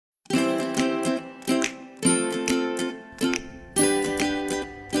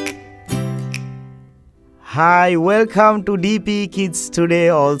Hi, welcome to DP Kids today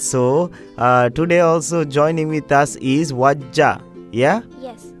also. Today also joining with us is Vajja. Yeah?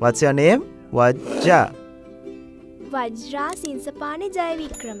 Yes. What's your name? Vajja. Vajra Sinsapani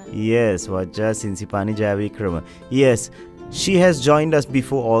Jayavikrama. Yes, Vajja Sinsipani Jayavikrama. Yes, she has joined us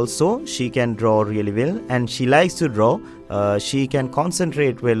before also. She can draw really well and she likes to draw. She can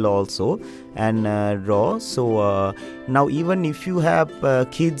concentrate well also and draw. So now even if you have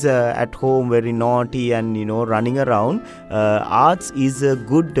kids at home very naughty and running around, arts is a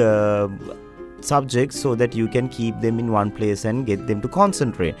good subject so that you can keep them in one place and get them to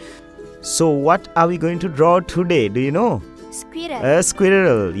concentrate. So what are we going to draw today? Do you know? Squirrel. A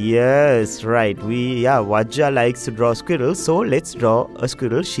squirrel. Yes, right. Vajja likes to draw squirrels. So let's draw a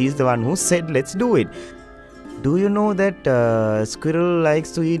squirrel. She's the one who said let's do it. Do you know that squirrel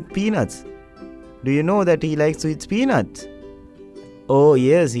likes to eat peanuts? Do you know that he likes to eat peanuts? Oh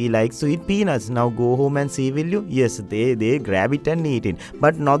yes, he likes to eat peanuts. Now go home and see, will you? Yes, they grab it and eat it.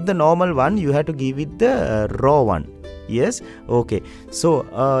 But not the normal one. You have to give it the raw one. Yes? Okay. So,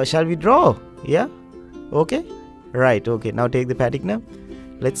 shall we draw? Yeah? Okay? Right. Okay. Now take the patina.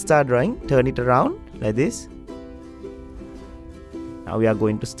 Let's start drawing. Turn it around like this. Now we are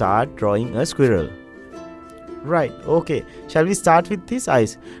going to start drawing a squirrel. Right. Okay. Shall we start with his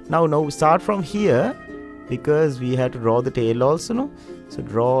eyes? Now start from here because we have to draw the tail also, no? So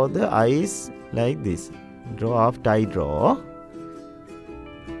draw the eyes like this. Draw after I draw.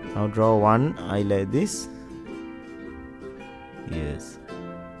 Now draw one eye like this. Yes.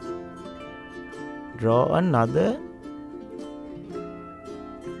 Draw another.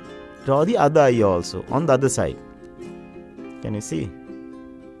 Draw the other eye also on the other side. Can you see?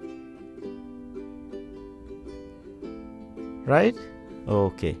 Right?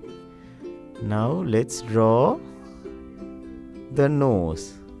 Okay. Now let's draw the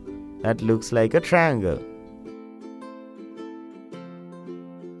nose. That looks like a triangle.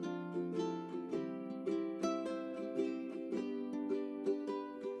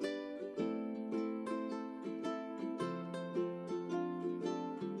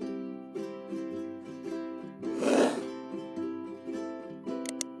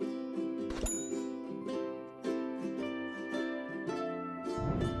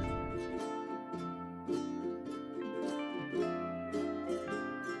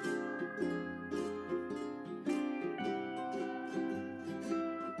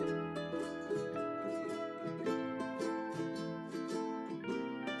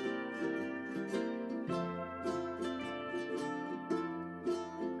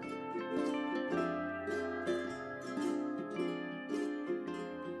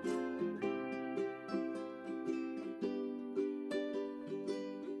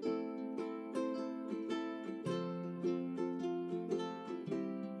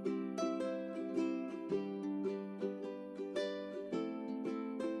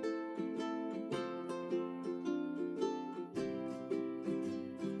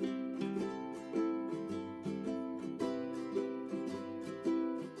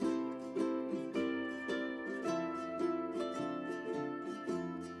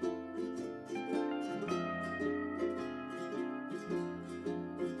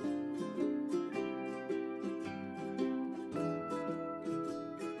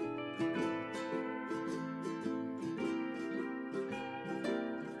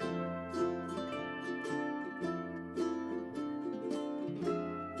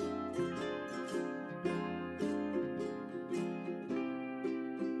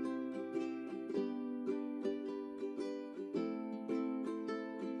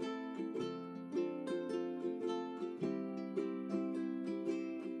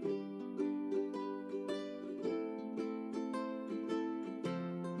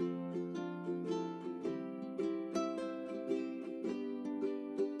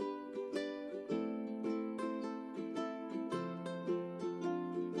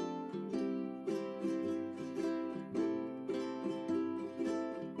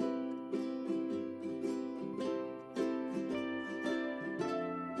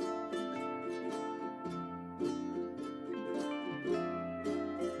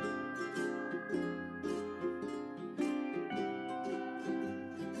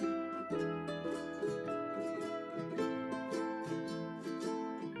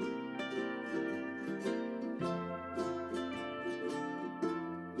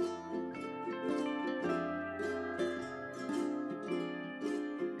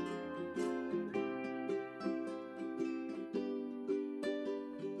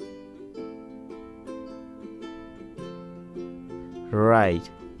 Right.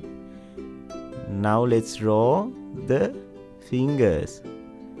 Now let's draw the fingers.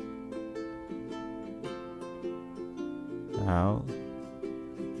 Now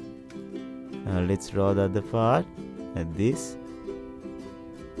let's draw the other part like this.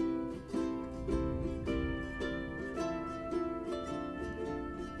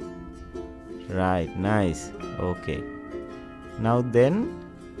 Right, nice. Okay. Now then,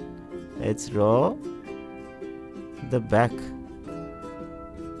 let's draw the back.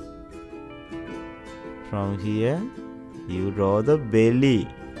 From here, you draw the belly.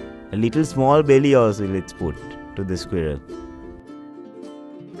 A little small belly also let's put to the squirrel.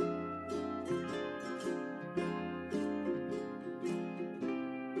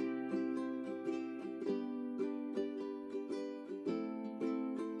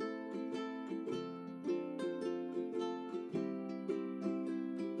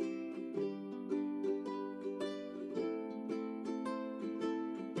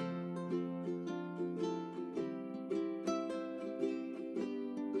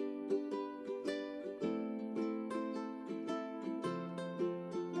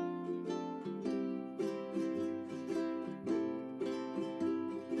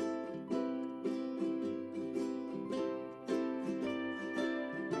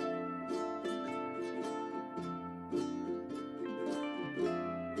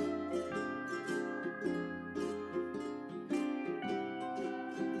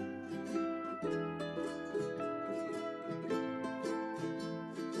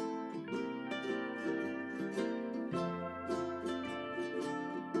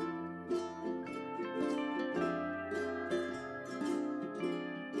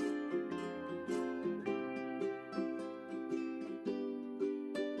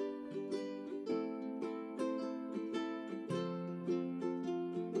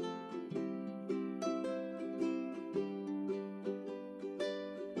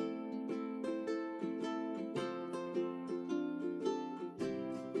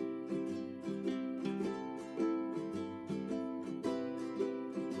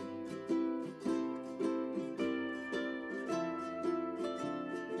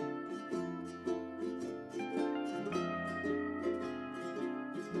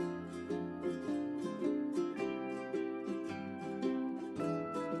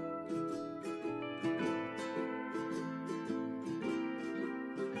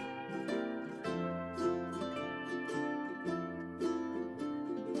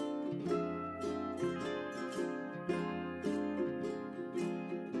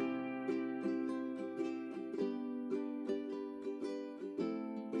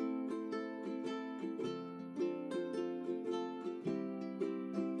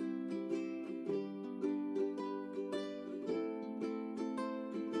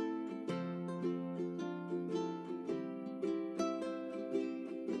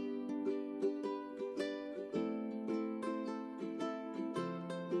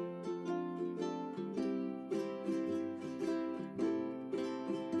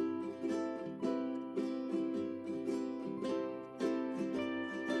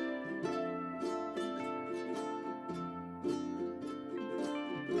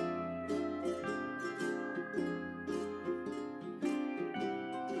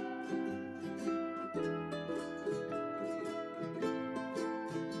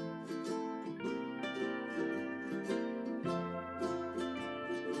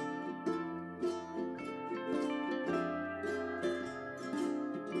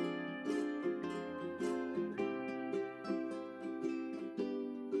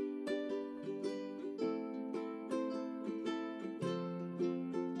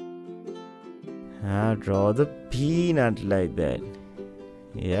 Now draw the peanut like that.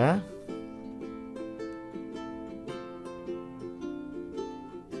 Yeah.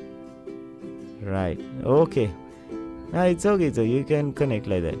 Right. Okay. Now it's okay. So you can connect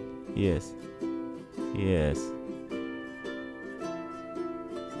like that. Yes. Yes.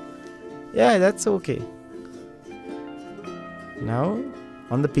 Yeah, that's okay. Now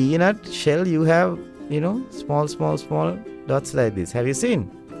on the peanut shell you have, small dots like this. Have you seen?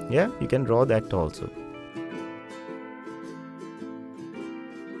 Yeah, you can draw that also.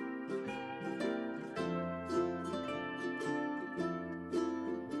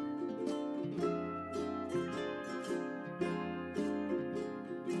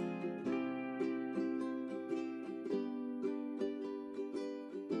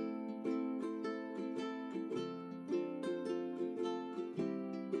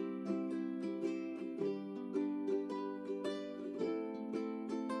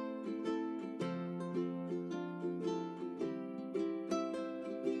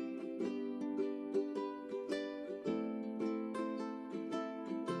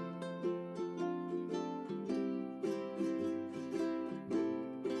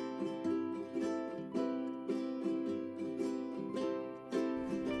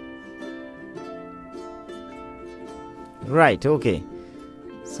 Right, okay.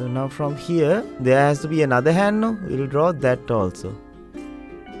 So now from here, there has to be another hand, no? We'll draw that also.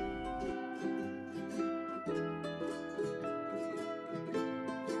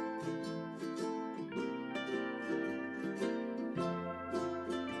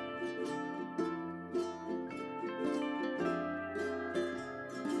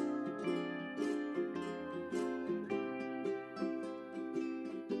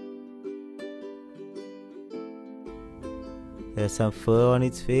 There's some fur on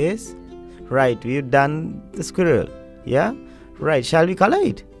its face. Right, we've done the squirrel. Yeah? Right, shall we color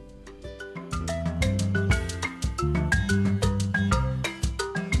it?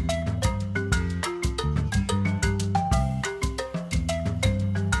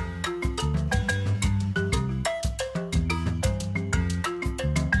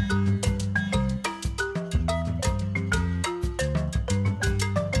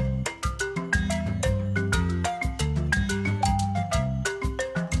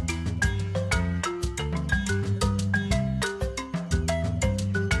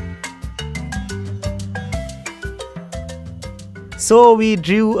 So we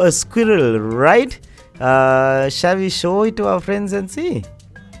drew a squirrel, right? Shall we show it to our friends and see?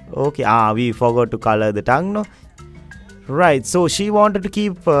 Okay, we forgot to color the tongue, no? Right, so she wanted to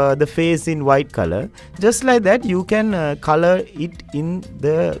keep the face in white color. Just like that, you can color it in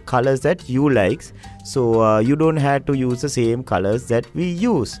the colors that you like. So you don't have to use the same colors that we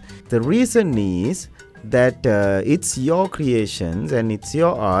use. The reason is that it's your creations and it's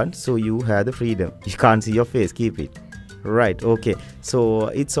your art, so you have the freedom. You can't see your face, keep it. Right, okay, so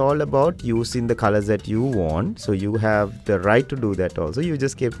it's all about using the colors that you want, so you have the right to do that also. You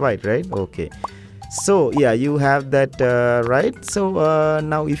just kept white, right? Okay, so yeah, you have that right. So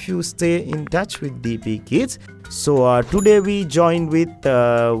now if you stay in touch with DP Kids, so today we joined with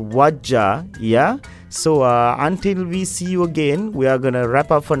Vajra, yeah. So until we see you again, we are gonna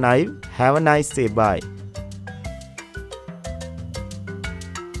wrap up for now. Have a nice day, bye.